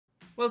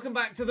Welcome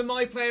back to the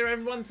My Player,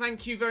 everyone.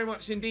 Thank you very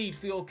much indeed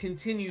for your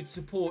continued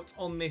support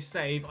on this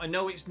save. I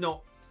know it's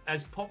not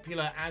as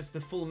popular as the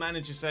full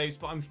manager saves,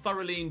 but I'm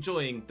thoroughly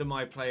enjoying the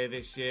My Player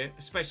this year,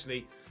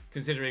 especially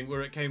considering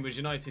we're at Cambridge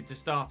United to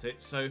start it.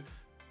 So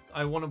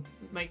I want to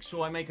make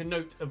sure I make a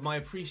note of my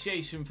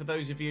appreciation for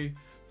those of you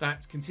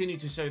that continue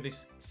to show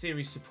this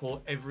series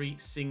support every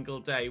single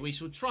day. We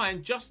shall try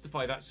and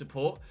justify that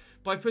support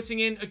by putting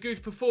in a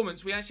good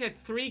performance. We actually had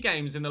 3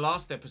 games in the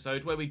last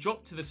episode where we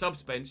dropped to the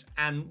subs bench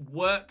and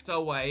worked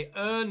our way,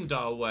 earned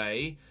our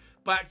way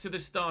back to the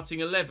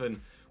starting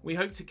 11. We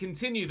hope to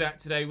continue that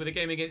today with a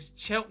game against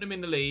Cheltenham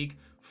in the league,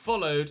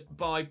 followed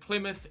by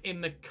Plymouth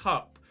in the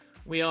Cup.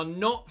 We are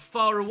not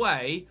far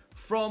away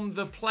from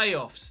the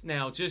playoffs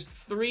now. Just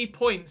 3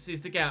 points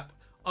is the gap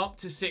up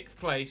to 6th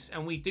place,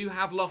 and we do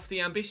have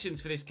lofty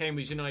ambitions for this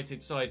Cambridge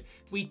United side.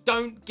 If we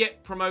don't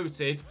get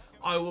promoted,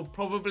 I will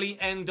probably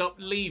end up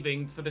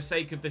leaving for the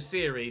sake of the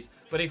series.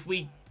 But if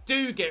we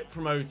do get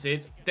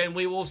promoted, then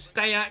we will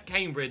stay at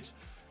Cambridge,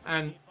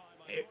 and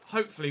it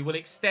hopefully will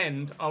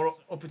extend our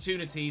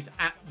opportunities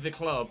at the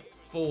club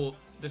for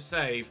the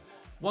save.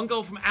 1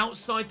 goal from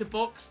outside the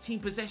box,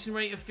 team possession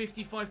rate of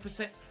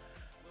 55%.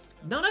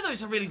 None of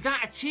those are really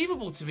that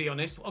achievable, to be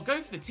honest. I'll go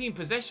for the team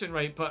possession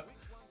rate, but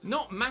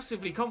not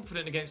massively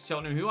confident against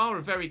Cheltenham, who are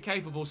a very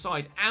capable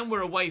side, and we're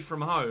away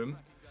from home.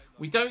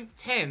 We don't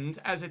tend,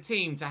 as a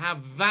team, to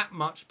have that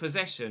much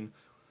possession.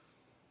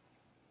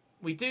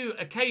 We do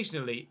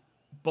occasionally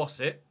boss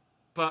it,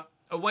 but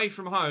away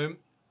from home,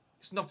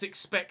 it's not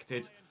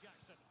expected.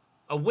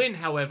 A win,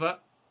 however,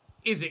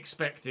 is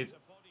expected,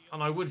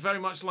 and I would very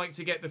much like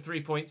to get the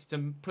 3 points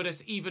to put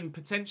us even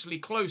potentially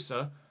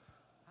closer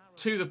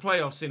to the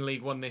playoffs in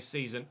League One this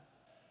season.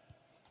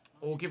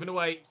 Or given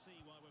away.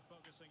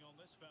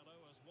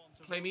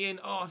 Play me in.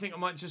 Oh, I think I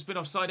might have just been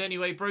offside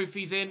anyway.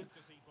 Brophy's in.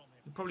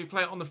 He'll probably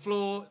play it on the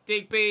floor.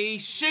 Digby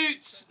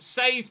shoots.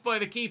 Saved by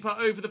the keeper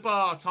over the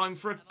bar. Time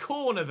for a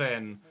corner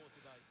then.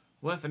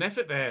 Worth an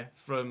effort there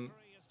from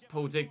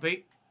Paul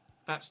Digby.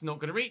 That's not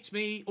going to reach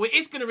me. Oh, it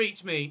is going to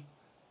reach me.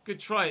 Good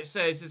try, it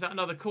says. Is that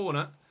another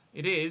corner?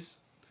 It is.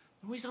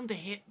 They're always under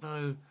hit,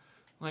 though.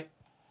 Like,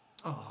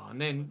 oh,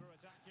 and then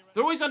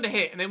they're always under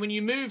hit. And then when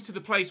you move to the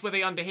place where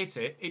they under hit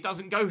it, it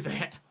doesn't go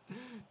there.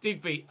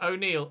 Digby,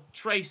 O'Neill,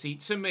 Tracy,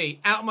 to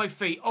me, out of my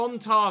feet, on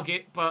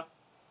target, but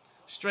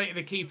straight at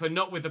the keeper,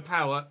 not with the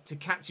power to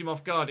catch him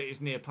off guard at his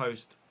near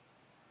post.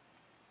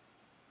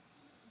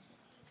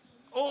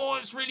 Oh,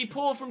 it's really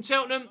poor from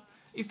Cheltenham.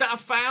 Is that a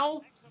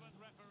foul?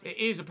 It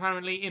is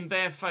apparently in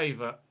their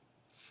favour.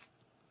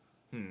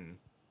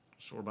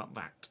 Sure about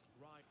that.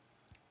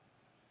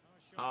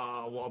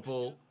 Ah, what a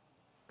ball.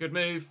 Good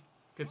move.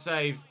 Good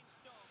save.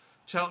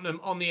 Cheltenham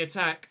on the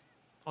attack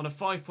on a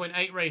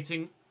 5.8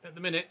 rating at the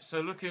minute,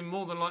 so looking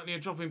more than likely at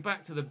dropping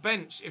back to the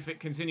bench if it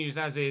continues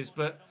as is.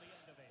 But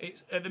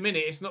it's at the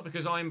minute, it's not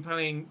because I'm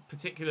playing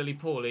particularly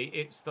poorly.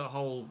 It's the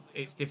whole,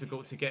 it's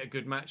difficult to get a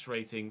good match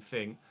rating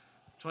thing.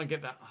 Try and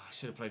get that. Oh, I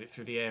should have played it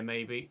through the air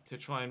maybe to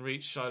try and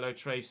reach Shiloh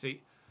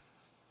Tracy.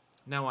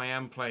 Now I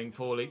am playing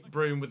poorly.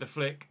 Broom with the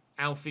flick.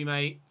 Alfie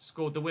May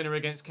scored the winner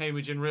against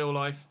Cambridge in real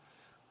life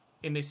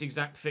in this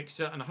exact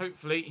fixture, and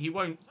hopefully he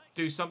won't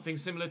do something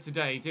similar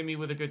today. Dimmy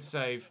with a good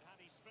save.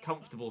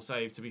 Comfortable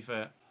save, to be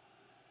fair.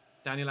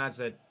 Daniel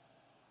Adzed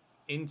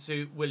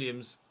into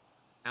Williams.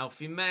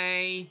 Alfie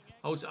May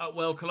holds it up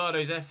well.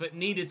 Colado's effort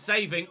needed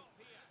saving.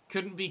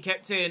 Couldn't be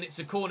kept in. It's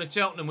a corner,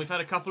 Cheltenham. We've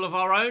had a couple of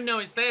our own. Now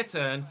it's their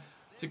turn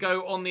to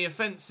go on the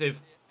offensive.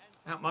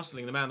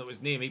 Out-muscling the man that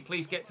was near me.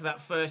 Please get to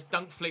that first.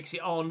 Dunk flicks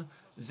it on.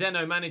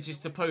 Zeno manages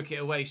to poke it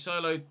away.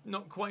 Shiloh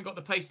not quite got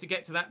the pace to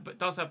get to that, but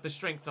does have the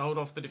strength to hold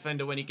off the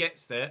defender when he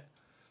gets there.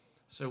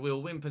 So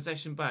we'll win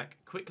possession back.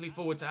 Quickly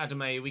forward to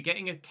Adame. Are we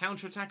getting a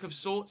counter-attack of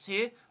sorts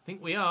here? I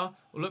think we are.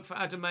 We'll look for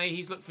Adame.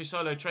 He's looked for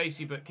Shiloh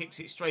Tracy, but kicks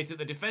it straight at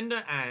the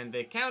defender. And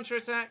the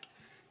counter-attack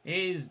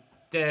is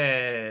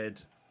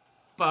dead.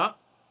 But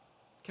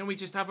can we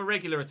just have a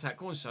regular attack?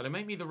 Go on, Shiloh.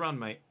 Make me the run,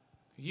 mate.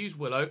 Use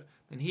Willow.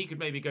 Then he could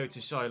maybe go to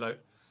Shiloh.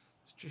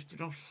 It's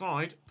drifted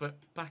offside, but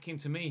back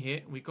into me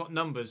here. We've got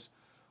numbers.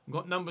 We've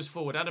got numbers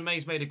forward.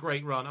 Adame's made a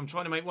great run. I'm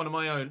trying to make one of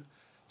my own.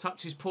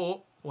 Touch is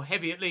poor. Or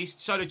heavy at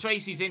least. Shiloh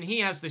Tracy's in.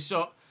 He has the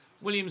shot.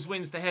 Williams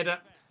wins the header.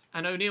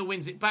 And O'Neill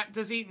wins it back,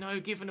 does he? No,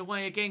 given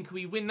away again. Can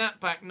we win that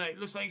back? No, it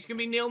looks like it's going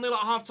to be 0-0 at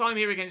half-time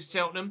here against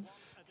Cheltenham.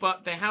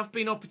 But there have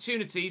been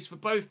opportunities for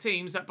both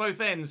teams at both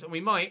ends. And we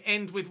might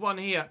end with one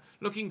here.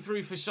 Looking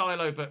through for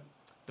Shiloh, but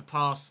the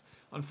pass,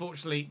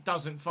 unfortunately,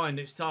 doesn't find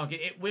its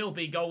target. It will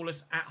be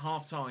goalless at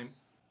half-time.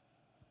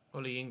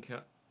 Ollie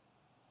Inca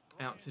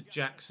out to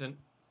Jackson.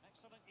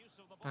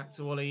 Back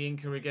to Ollie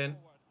Inca again.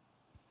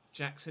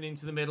 Jackson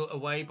into the middle,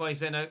 away by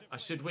Zeno. I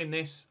should win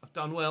this. I've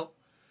done well.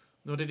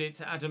 Nodded it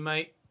to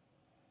Adame.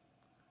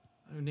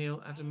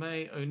 O'Neill,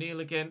 Adame, O'Neill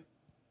again.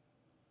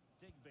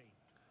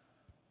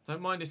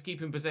 Don't mind us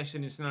keeping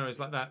possession in scenarios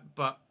like that,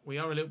 but we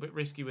are a little bit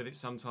risky with it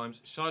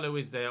sometimes. Shiloh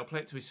is there. I'll play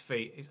it to his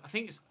feet. I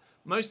think it's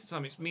most of the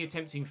time it's me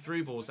attempting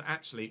through balls that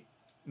actually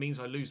means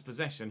I lose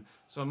possession.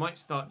 So I might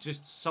start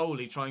just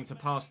solely trying to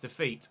pass to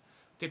feet.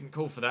 Didn't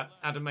call for that.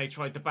 Adam May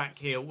tried the back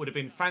heel. Would have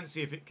been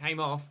fancy if it came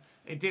off.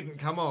 It didn't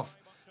come off.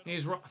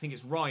 Here's, I think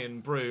it's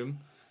Ryan Broom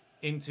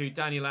into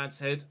Daniel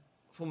Adshead.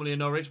 Formerly of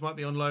Norwich. Might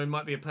be on loan.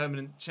 Might be a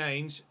permanent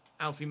change.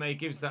 Alfie May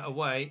gives that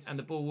away. And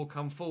the ball will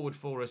come forward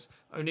for us.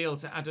 O'Neill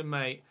to Adam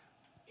May.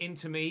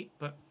 Into me.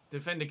 But the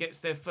defender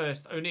gets there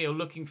first. O'Neill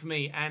looking for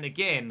me. And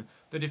again,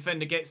 the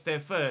defender gets there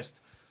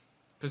first.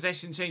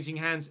 Possession changing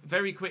hands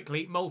very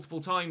quickly. Multiple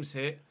times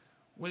here.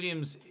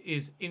 Williams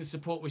is in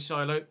support with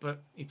Shiloh.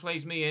 But he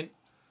plays me in.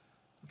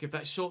 Give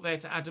that short there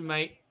to Adam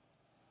May.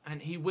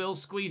 And he will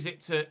squeeze it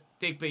to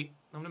Digby.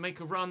 I'm going to make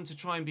a run to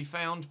try and be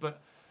found,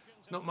 but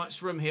there's not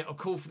much room here. I'll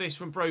call for this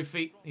from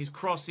Brophy. His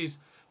cross is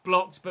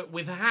blocked, but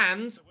with a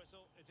hand.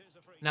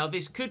 Now,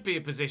 this could be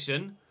a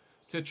position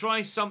to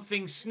try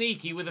something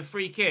sneaky with a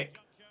free kick.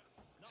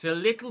 It's a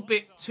little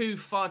bit too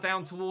far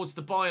down towards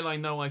the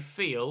byline, though, I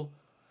feel.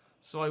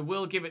 So I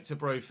will give it to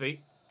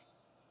Brophy.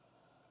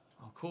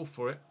 I'll call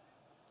for it,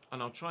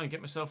 and I'll try and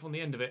get myself on the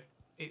end of it.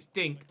 It's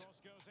dinked.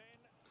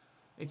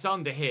 It's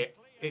under hit.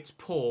 It's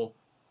poor.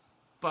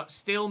 But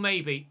still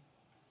maybe.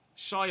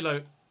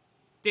 Shiloh.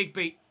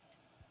 Digby.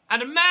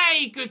 And a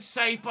May! Good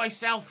save by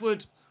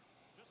Southwood.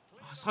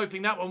 I was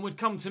hoping that one would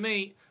come to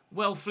me.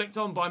 Well flicked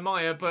on by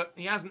Meyer, but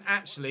he hasn't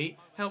actually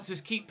helped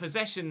us keep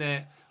possession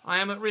there. I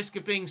am at risk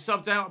of being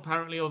subbed out,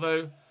 apparently,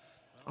 although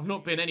I've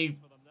not been any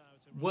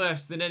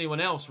worse than anyone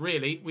else,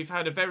 really. We've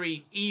had a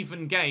very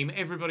even game.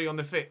 Everybody on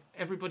the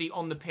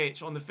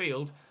pitch, on the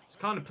field, has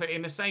kind of put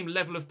in the same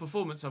level of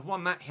performance. I've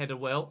won that header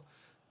well.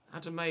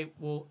 Adam May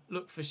will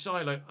look for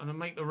Shiloh and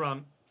make the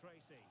run.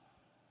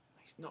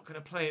 He's not going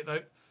to play it,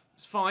 though.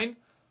 It's fine.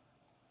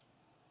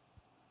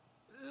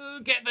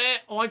 Get there.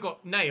 Oh, I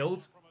got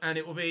nailed. And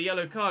it will be a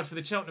yellow card for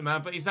the Cheltenham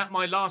man. But is that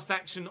my last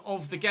action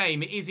of the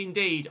game? It is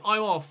indeed.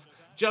 I'm off.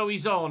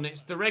 Joey's on.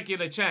 It's the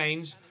regular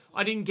change.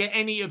 I didn't get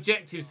any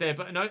objectives there.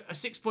 But no, a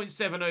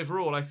 6.7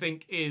 overall, I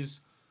think, is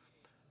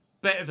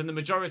better than the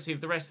majority of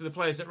the rest of the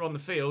players that are on the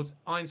field.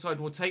 Ironside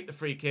will take the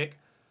free kick.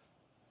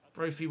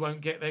 Brophy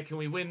won't get there. Can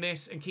we win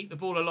this and keep the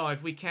ball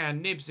alive? We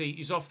can. Nibsy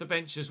is off the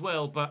bench as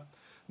well, but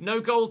no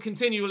goal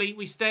continually.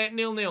 We stay at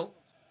 0-0.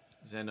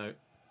 Zeno,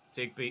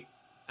 Digby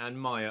and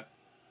Meyer.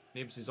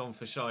 Nibs is on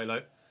for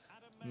Shiloh.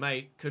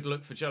 May could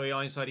look for Joey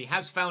Ironside. He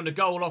has found a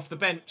goal off the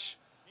bench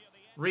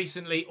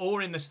recently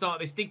or in the start.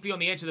 There's Digby on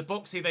the edge of the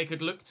box here they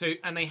could look to,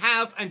 and they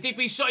have, and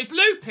Digby's shot is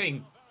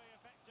looping.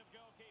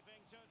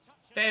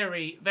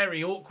 Very,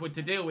 very awkward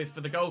to deal with for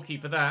the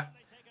goalkeeper, that.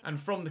 And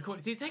from the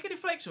corner, did he take a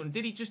deflection or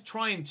did he just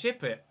try and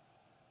chip it?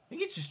 I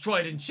think he just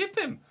tried and chip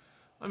him.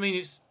 I mean,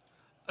 it's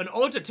an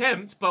odd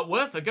attempt, but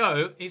worth a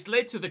go. It's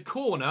led to the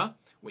corner,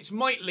 which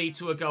might lead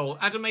to a goal.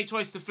 Adam May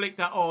tries to flick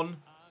that on.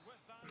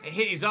 It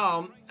hit his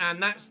arm,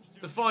 and that's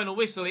the final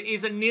whistle. It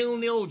is a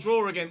 0-0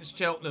 draw against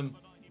Cheltenham.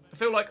 I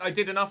feel like I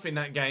did enough in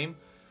that game,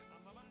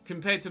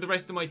 compared to the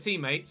rest of my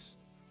teammates,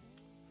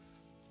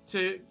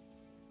 to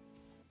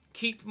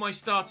keep my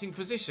starting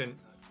position.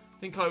 I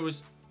think I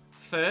was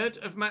third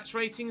of match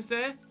ratings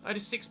there. I had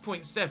a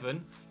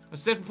 6.7, a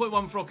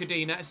 7.1 for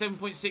Okadina, a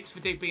 7.6 for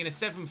Digby, and a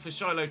 7 for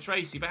Shiloh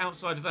Tracy. But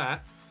outside of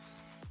that,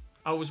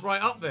 I was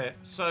right up there.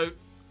 So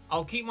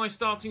I'll keep my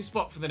starting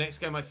spot for the next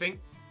game, I think.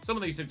 Some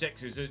of these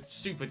objectives are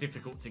super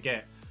difficult to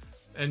get,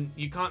 and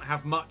you can't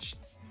have much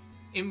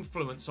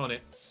influence on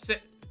it.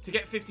 To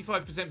get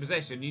 55%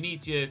 possession, you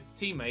need your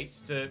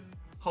teammates to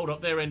hold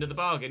up their end of the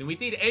bargain. And we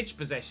did edge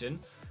possession,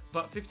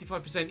 but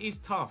 55% is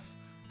tough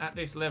at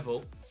this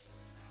level.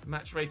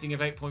 Match rating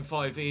of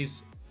 8.5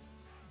 is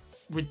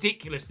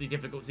ridiculously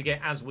difficult to get,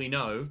 as we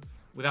know,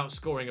 without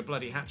scoring a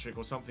bloody hat-trick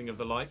or something of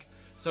the like.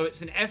 So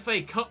it's an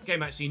FA Cup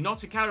game, actually,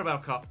 not a Carabao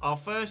Cup. Our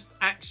first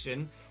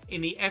action in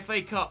the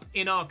FA Cup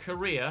in our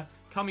career,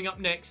 coming up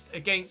next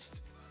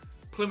against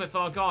Plymouth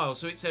Argyle.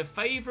 So it's a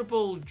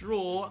favourable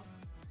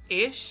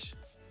draw-ish.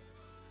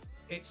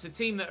 It's a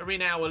team that are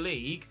in our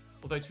league,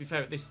 although to be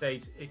fair, at this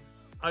stage, it's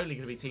only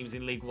going to be teams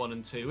in League 1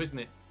 and 2, isn't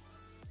it?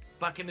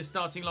 Back in the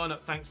starting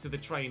lineup thanks to the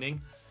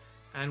training.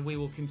 And we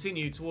will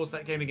continue towards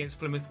that game against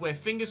Plymouth, where,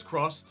 fingers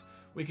crossed,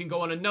 we can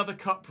go on another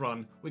cup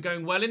run. We're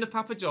going well in the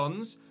Papa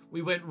John's.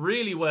 We went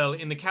really well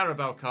in the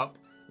Carabao Cup.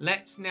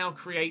 Let's now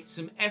create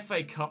some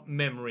FA Cup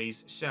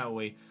memories, shall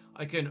we?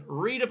 I can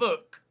read a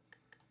book.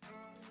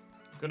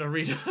 I'm gonna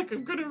read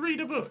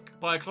a book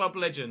by a club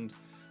legend.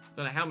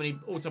 Don't know how many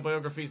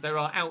autobiographies there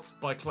are out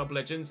by club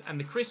legends, and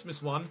the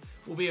Christmas one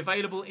will be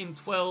available in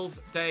 12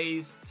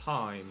 days'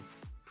 time.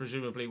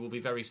 Presumably will be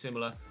very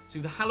similar to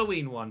the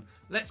Halloween one.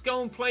 Let's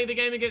go and play the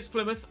game against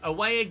Plymouth.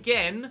 Away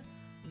again.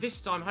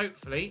 This time,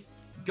 hopefully,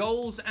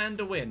 goals and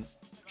a win.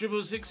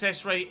 Dribble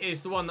success rate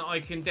is the one that I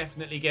can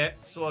definitely get,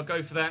 so I'll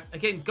go for that.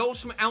 Again, goals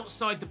from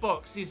outside the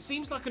box. This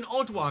seems like an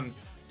odd one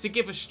to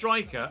give a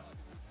striker.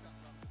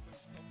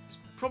 It's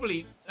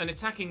probably an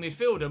attacking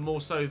midfielder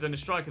more so than a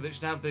striker that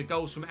should have the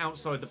goals from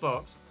outside the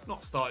box.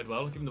 Not started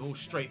well, giving the ball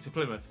straight to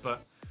Plymouth,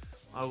 but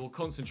I will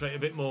concentrate a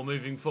bit more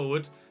moving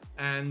forward.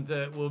 And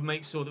we'll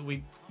make sure that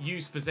we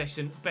use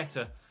possession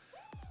better.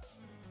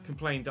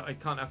 Complained that I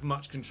can't have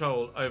much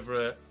control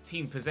over a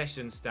team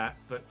possession stat,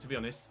 but to be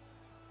honest,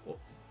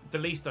 the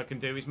least I can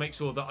do is make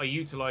sure that I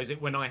utilise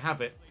it when I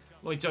have it.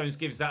 Lloyd Jones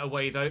gives that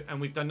away, though,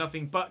 and we've done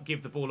nothing but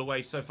give the ball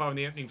away so far in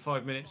the opening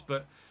 5 minutes,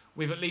 but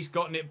we've at least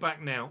gotten it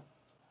back now.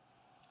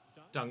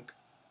 Dunk.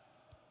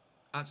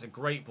 That's a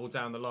great ball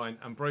down the line,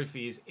 and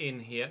Brophy is in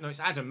here. No, it's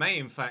Adam May,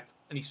 in fact,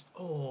 and he's...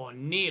 Oh,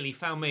 nearly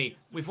found me.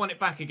 We've won it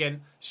back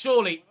again.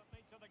 Surely.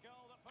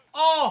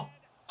 Oh,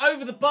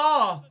 over the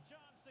bar.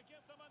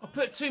 I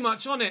put too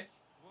much on it.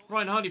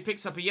 Ryan Hardy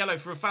picks up a yellow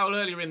for a foul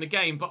earlier in the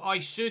game, but I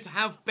should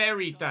have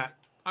buried that.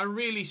 I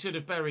really should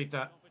have buried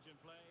that.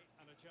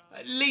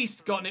 At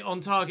least gotten it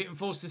on target and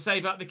forced to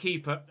save out the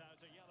keeper.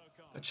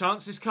 A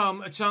chance has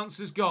come, a chance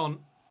has gone.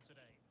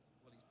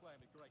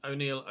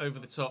 O'Neill over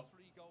the top.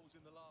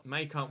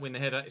 May can't win the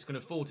header. It's going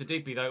to fall to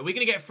Digby, though. Are we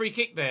going to get a free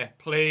kick there?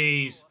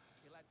 Please.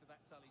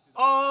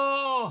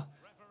 Oh!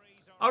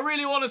 I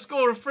really want to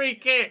score a free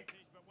kick.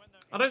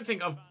 I don't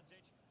think I've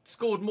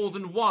scored more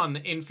than one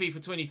in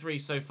FIFA 23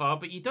 so far,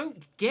 but you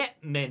don't get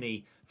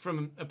many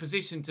from a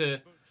position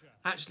to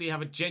actually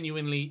have a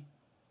genuinely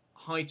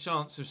high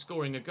chance of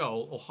scoring a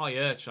goal, or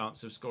higher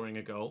chance of scoring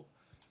a goal.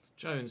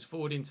 Jones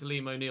forward into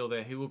Liam O'Neill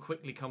there, who will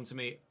quickly come to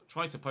me.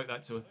 Try to poke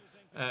that to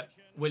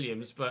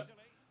Williams, but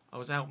I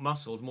was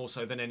out-muscled more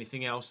so than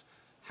anything else.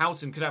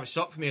 Houghton could have a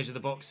shot from the edge of the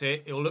box here.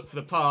 He'll look for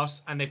the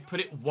pass, and they've put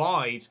it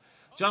wide.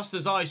 Just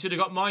as I should have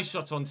got my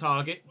shot on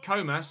target,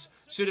 Comas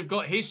should have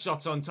got his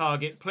shot on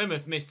target.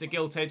 Plymouth missed a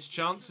gilt-edged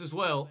chance as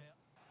well.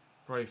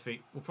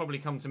 Brophy will probably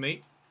come to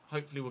me.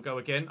 Hopefully we'll go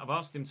again. I've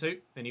asked him to,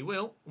 and he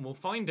will, and we'll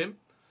find him.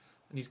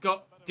 And he's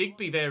got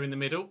Digby there in the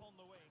middle,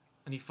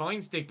 and he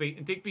finds Digby,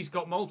 and Digby's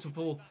got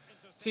multiple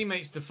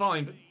teammates to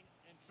find, but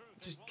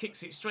just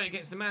kicks it straight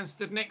against the man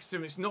stood next to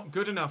him. It's not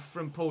good enough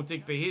from Paul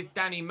Digby. Here's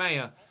Danny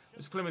Mayer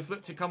as Plymouth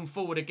look to come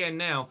forward again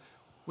now.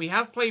 We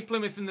have played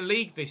Plymouth in the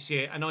league this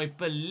year, and I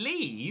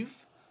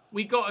believe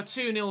we got a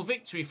 2-0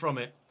 victory from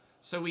it.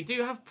 So we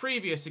do have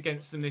previous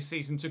against them this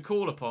season to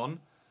call upon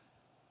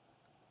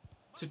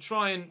to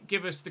try and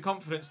give us the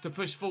confidence to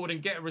push forward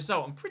and get a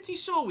result. I'm pretty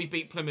sure we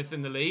beat Plymouth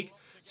in the league.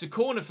 It's a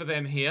corner for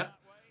them here.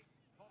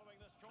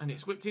 And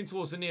it's whipped in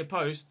towards the near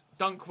post.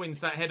 Dunk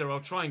wins that header.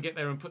 I'll try and get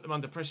there and put them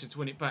under pressure to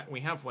win it back.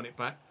 We have won it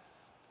back.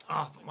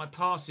 Ah, but my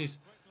pass is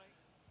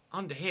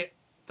under hit.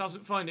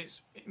 Doesn't find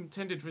its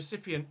intended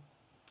recipient.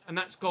 And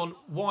that's gone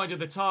wide of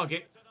the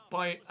target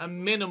by a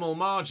minimal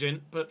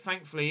margin. But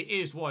thankfully it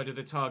is wide of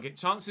the target.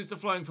 Chances are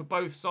flowing for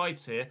both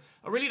sides here.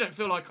 I really don't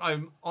feel like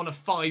I'm on a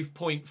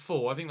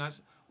 5.4. I think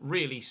that's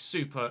really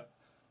super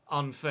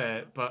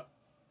unfair. But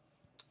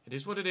it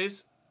is what it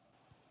is.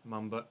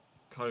 Mumba,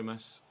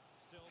 Comas,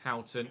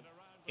 Houghton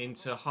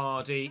into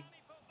Hardy.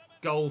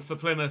 Goal for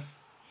Plymouth.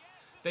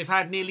 They've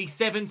had nearly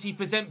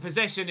 70%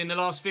 possession in the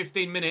last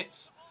 15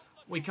 minutes.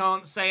 We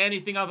can't say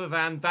anything other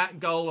than that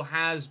goal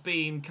has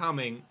been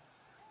coming.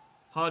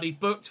 Hardy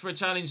booked for a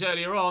challenge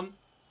earlier on,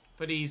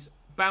 but he's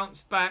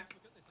bounced back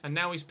and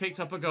now he's picked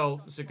up a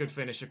goal. It's a good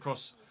finish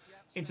across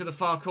into the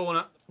far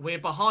corner. We're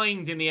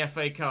behind in the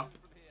FA Cup.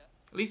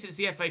 At least it's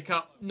the FA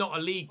Cup, not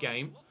a league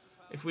game,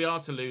 if we are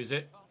to lose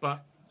it,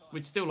 but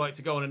we'd still like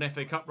to go on an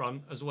FA Cup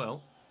run as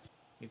well.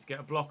 Need to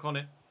get a block on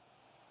it.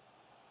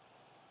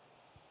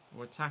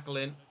 We're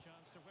tackling.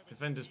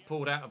 Defender's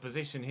pulled out of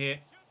position here.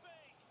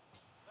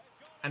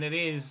 And it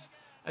is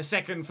a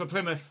second for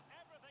Plymouth.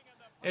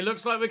 It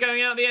looks like we're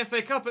going out the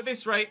FA Cup at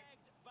this rate.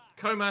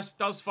 Comas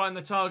does find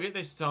the target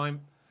this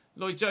time.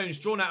 Lloyd Jones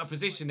drawn out of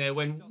position there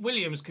when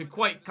Williams could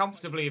quite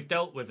comfortably have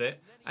dealt with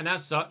it. And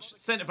as such,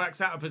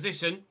 centre-back's out of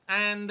position.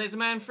 And there's a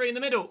man free in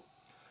the middle.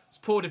 It's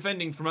poor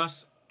defending from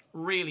us.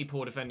 Really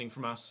poor defending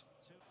from us.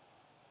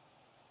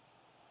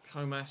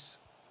 Comas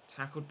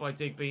tackled by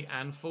Digby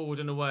and forward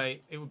and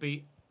away. It would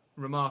be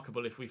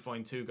remarkable if we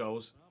find 2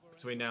 goals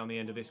between now and the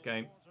end of this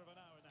game.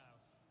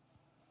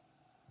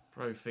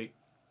 Brophy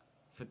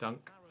for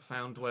Dunk.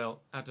 Found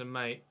well. Adam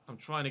May. I'm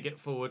trying to get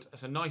forward.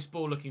 That's a nice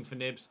ball looking for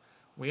Nibs.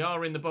 We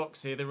are in the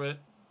box here. There are...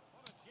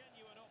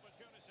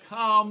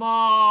 Come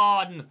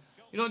on!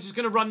 You're not just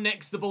going to run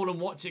next to the ball and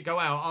watch it go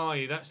out, are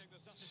you? That's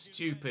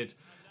stupid.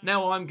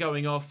 Now I'm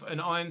going off, and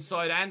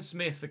Ironside and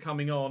Smith are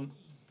coming on.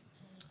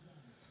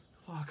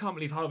 Oh, I can't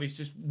believe Harvey's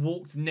just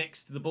walked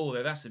next to the ball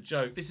there. That's a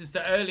joke. This is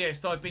the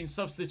earliest I've been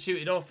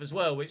substituted off as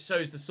well, which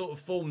shows the sort of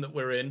form that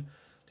we're in.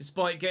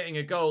 Despite getting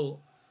a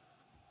goal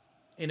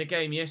in a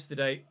game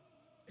yesterday,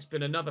 it's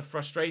been another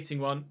frustrating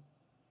one.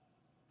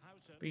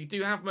 But you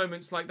do have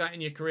moments like that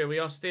in your career. We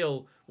are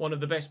still one of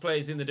the best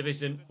players in the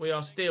division. We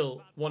are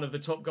still one of the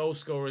top goal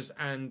scorers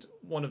and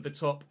one of the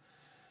top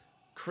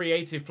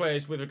creative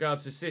players with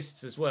regards to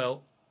assists as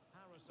well.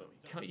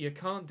 You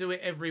can't do it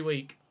every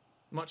week,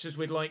 much as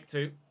we'd like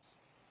to.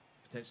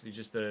 Potentially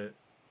just the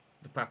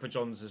Papa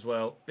Johns as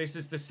well. This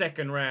is the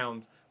second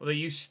round. Although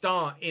you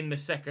start in the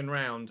second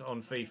round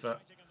on FIFA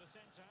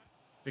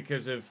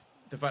because of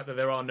the fact that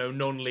there are no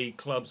non-league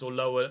clubs or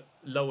lower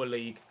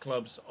league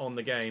clubs on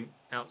the game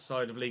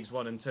outside of Leagues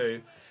 1 and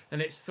 2.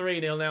 And it's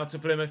 3-0 now to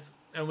Plymouth.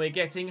 And we're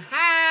getting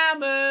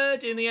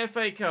hammered in the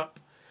FA Cup.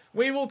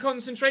 We will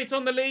concentrate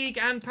on the league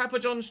and Papa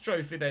John's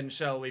trophy then,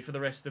 shall we, for the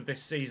rest of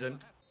this season.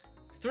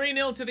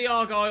 3-0 to the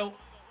Argyle.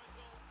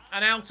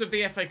 And out of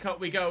the FA Cup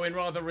we go in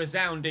rather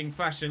resounding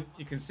fashion.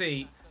 You can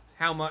see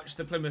how much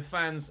the Plymouth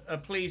fans are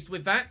pleased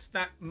with that.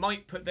 That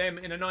might put them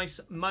in a nice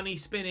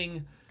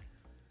money-spinning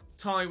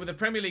tie with the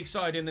Premier League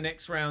side in the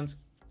next round.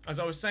 As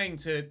I was saying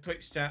to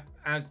Twitch chat,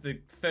 as the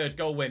third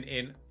goal went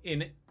in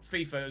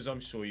FIFA, as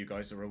I'm sure you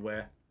guys are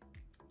aware,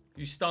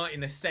 you start in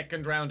the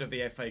second round of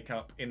the FA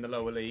Cup in the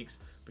lower leagues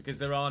because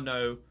there are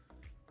no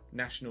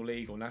National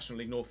League or National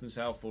League North and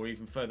South or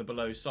even further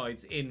below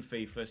sides in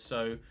FIFA.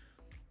 So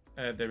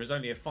there is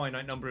only a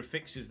finite number of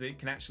fixtures that it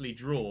can actually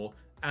draw.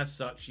 As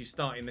such, you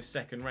start in the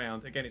second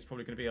round. Again, it's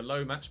probably going to be a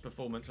low match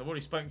performance. I've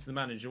already spoken to the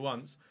manager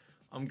once.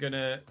 I'm going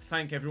to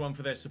thank everyone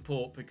for their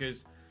support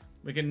because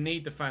we're going to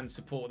need the fans'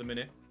 support at the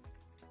minute.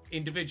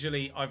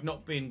 Individually, I've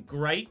not been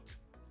great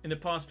in the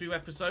past few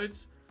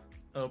episodes.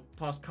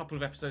 Past couple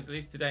of episodes, at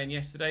least today and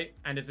yesterday.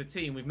 And as a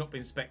team, we've not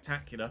been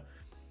spectacular.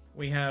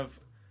 We have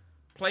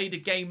played a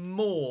game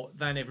more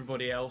than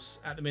everybody else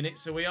at the minute.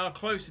 So we are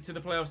closer to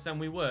the playoffs than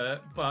we were.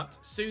 But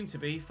soon to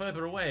be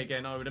further away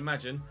again, I would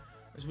imagine.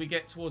 As we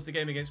get towards the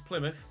game against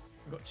Plymouth.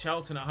 We've got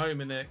Charlton at home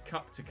in the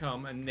cup to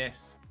come. And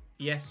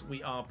yes,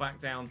 we are back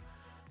down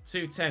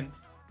to 10th.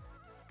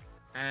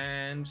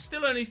 And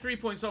still only 3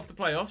 points off the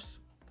playoffs.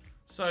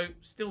 So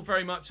still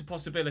very much a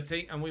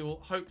possibility, and we will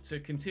hope to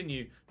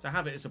continue to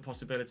have it as a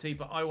possibility,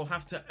 but I will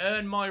have to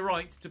earn my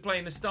right to play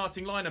in the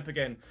starting lineup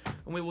again.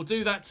 And we will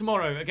do that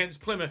tomorrow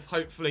against Plymouth,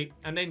 hopefully,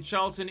 and then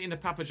Charlton in the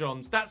Papa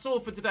Johns. That's all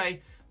for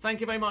today.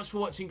 Thank you very much for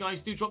watching,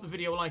 guys. Do drop the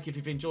video a like if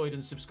you've enjoyed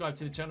and subscribe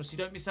to the channel so you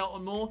don't miss out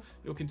on more.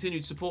 Your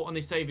continued support on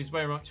this save is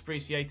very much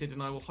appreciated,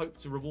 and I will hope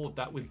to reward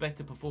that with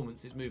better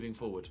performances moving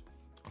forward.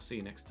 I'll see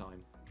you next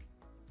time.